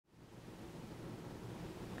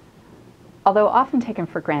Although often taken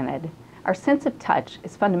for granted, our sense of touch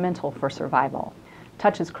is fundamental for survival.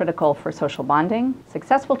 Touch is critical for social bonding,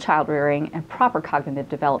 successful child rearing, and proper cognitive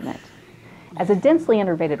development. As a densely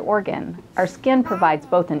innervated organ, our skin provides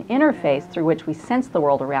both an interface through which we sense the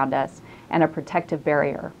world around us and a protective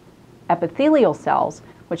barrier. Epithelial cells,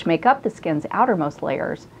 which make up the skin's outermost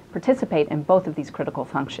layers, participate in both of these critical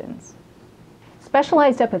functions.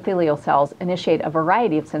 Specialized epithelial cells initiate a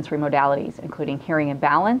variety of sensory modalities, including hearing and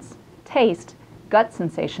balance, taste, gut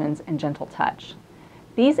sensations, and gentle touch.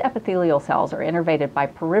 These epithelial cells are innervated by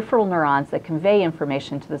peripheral neurons that convey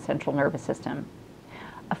information to the central nervous system.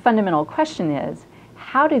 A fundamental question is,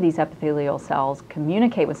 how do these epithelial cells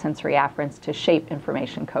communicate with sensory afferents to shape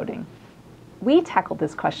information coding? We tackled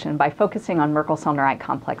this question by focusing on Merkel cell neurite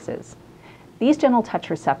complexes. These gentle touch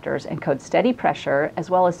receptors encode steady pressure as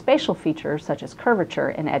well as spatial features such as curvature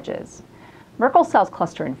and edges. Merkel cells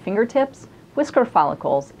cluster in fingertips, whisker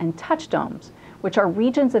follicles, and touch domes, which are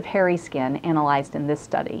regions of hairy skin analyzed in this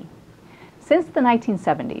study. Since the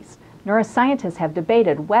 1970s, neuroscientists have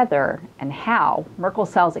debated whether and how Merkel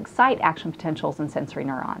cells excite action potentials in sensory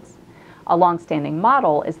neurons. A long-standing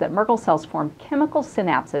model is that Merkel cells form chemical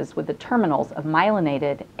synapses with the terminals of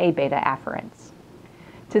myelinated A-beta afferents.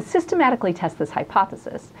 To systematically test this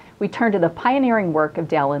hypothesis, we turn to the pioneering work of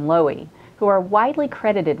Dell and Lowy, who are widely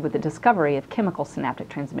credited with the discovery of chemical synaptic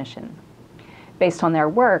transmission. Based on their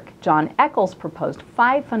work, John Eccles proposed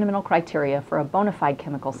 5 fundamental criteria for a bona fide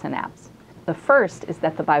chemical synapse. The first is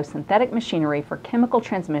that the biosynthetic machinery for chemical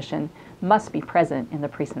transmission must be present in the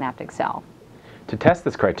presynaptic cell. To test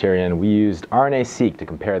this criterion, we used RNA-seq to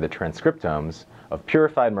compare the transcriptomes of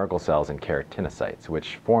purified Merkel cells and keratinocytes,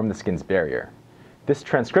 which form the skin's barrier. This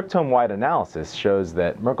transcriptome-wide analysis shows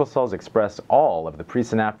that Merkel cells express all of the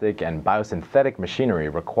presynaptic and biosynthetic machinery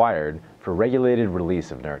required for regulated release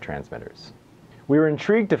of neurotransmitters. We were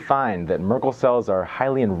intrigued to find that Merkel cells are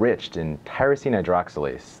highly enriched in tyrosine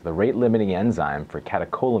hydroxylase, the rate-limiting enzyme for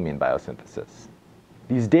catecholamine biosynthesis.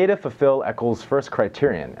 These data fulfill Eccles' first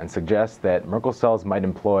criterion and suggest that Merkel cells might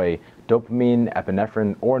employ dopamine,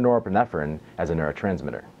 epinephrine, or norepinephrine as a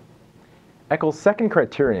neurotransmitter. Eccles' second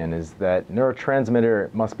criterion is that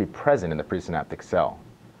neurotransmitter must be present in the presynaptic cell.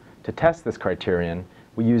 To test this criterion,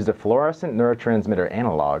 we used a fluorescent neurotransmitter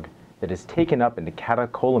analog that is taken up into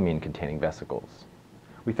catecholamine-containing vesicles.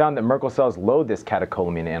 We found that Merkel cells load this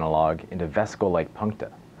catecholamine analog into vesicle-like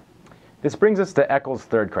puncta. This brings us to Eccles'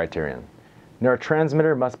 third criterion.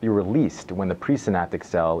 Neurotransmitter must be released when the presynaptic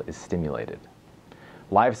cell is stimulated.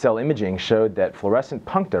 Live cell imaging showed that fluorescent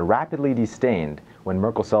puncta rapidly destained when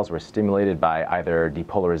Merkel cells were stimulated by either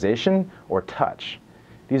depolarization or touch.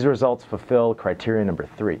 These results fulfill criterion number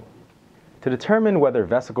 3. To determine whether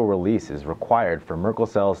vesicle release is required for Merkel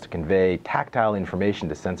cells to convey tactile information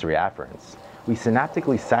to sensory afferents, we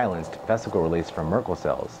synaptically silenced vesicle release from Merkel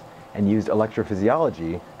cells and used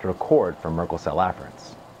electrophysiology to record from Merkel cell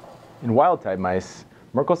afferents. In wild-type mice,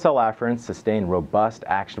 Merkel cell afferents sustain robust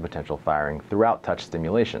action potential firing throughout touch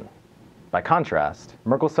stimulation. By contrast,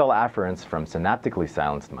 Merkel cell afferents from synaptically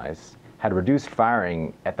silenced mice had reduced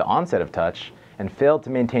firing at the onset of touch and failed to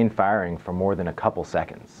maintain firing for more than a couple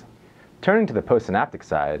seconds. Turning to the postsynaptic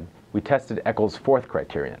side, we tested Eccles' fourth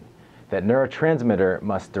criterion, that neurotransmitter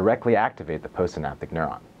must directly activate the postsynaptic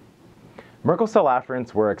neuron. Merkel cell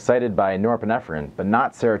afferents were excited by norepinephrine, but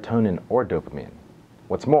not serotonin or dopamine.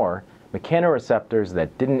 What's more, mechanoreceptors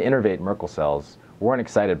that didn't innervate Merkel cells weren't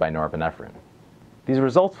excited by norepinephrine. These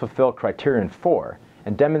results fulfill criterion 4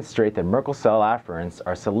 and demonstrate that Merkel cell afferents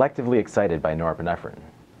are selectively excited by norepinephrine.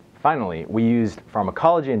 Finally, we used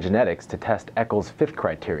pharmacology and genetics to test Eccles' fifth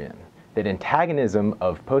criterion, that antagonism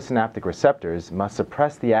of postsynaptic receptors must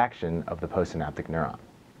suppress the action of the postsynaptic neuron.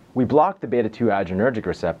 We block the beta-2 adrenergic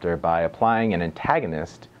receptor by applying an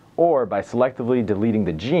antagonist or by selectively deleting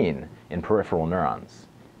the gene in peripheral neurons.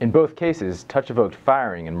 In both cases, touch-evoked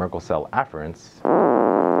firing in Merkel cell afferents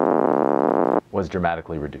was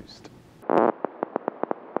dramatically reduced.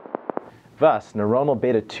 Thus, neuronal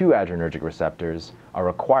beta-2 adrenergic receptors are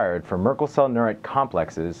required for Merkel cell neurite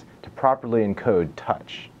complexes to properly encode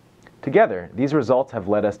touch. Together, these results have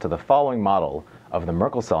led us to the following model of the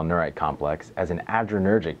Merkel cell neurite complex as an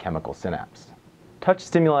adrenergic chemical synapse. Touch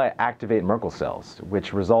stimuli activate Merkel cells,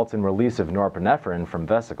 which results in release of norepinephrine from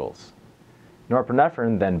vesicles.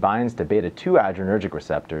 Norepinephrine then binds to beta-2 adrenergic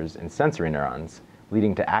receptors in sensory neurons,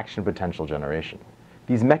 leading to action potential generation.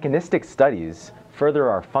 These mechanistic studies further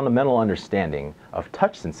our fundamental understanding of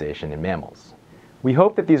touch sensation in mammals. We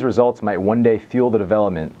hope that these results might one day fuel the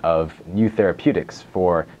development of new therapeutics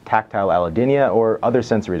for tactile allodynia or other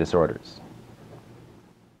sensory disorders.